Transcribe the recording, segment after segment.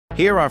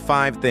Here are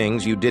 5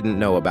 things you didn't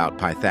know about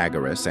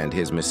Pythagoras and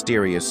his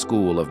mysterious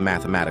school of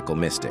mathematical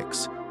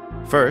mystics.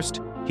 First,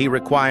 he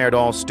required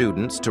all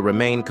students to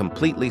remain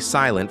completely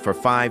silent for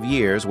 5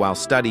 years while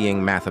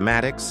studying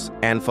mathematics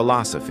and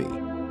philosophy.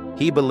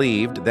 He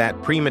believed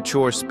that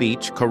premature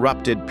speech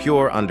corrupted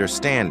pure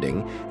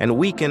understanding and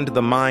weakened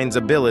the mind's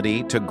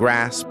ability to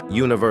grasp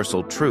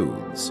universal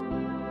truths.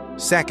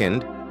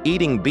 Second,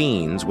 eating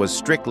beans was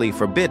strictly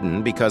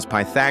forbidden because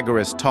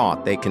Pythagoras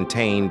taught they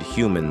contained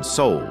human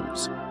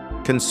souls.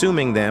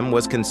 Consuming them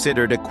was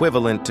considered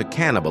equivalent to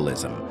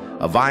cannibalism,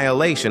 a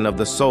violation of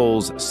the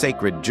soul's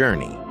sacred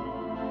journey.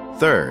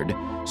 Third,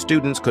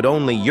 students could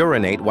only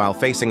urinate while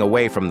facing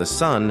away from the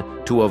sun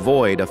to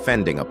avoid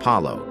offending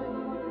Apollo.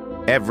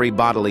 Every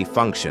bodily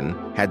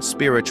function had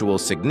spiritual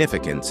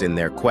significance in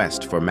their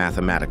quest for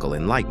mathematical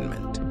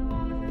enlightenment.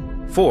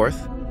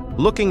 Fourth,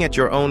 looking at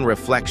your own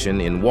reflection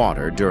in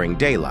water during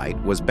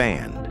daylight was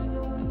banned.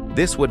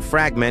 This would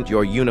fragment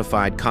your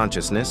unified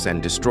consciousness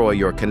and destroy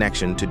your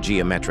connection to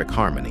geometric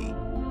harmony.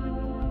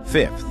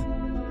 Fifth,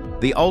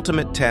 the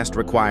ultimate test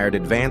required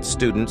advanced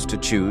students to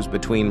choose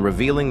between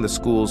revealing the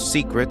school's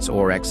secrets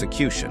or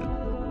execution.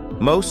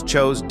 Most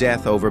chose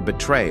death over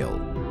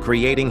betrayal,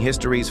 creating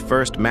history's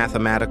first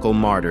mathematical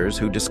martyrs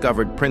who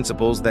discovered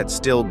principles that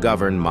still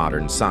govern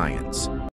modern science.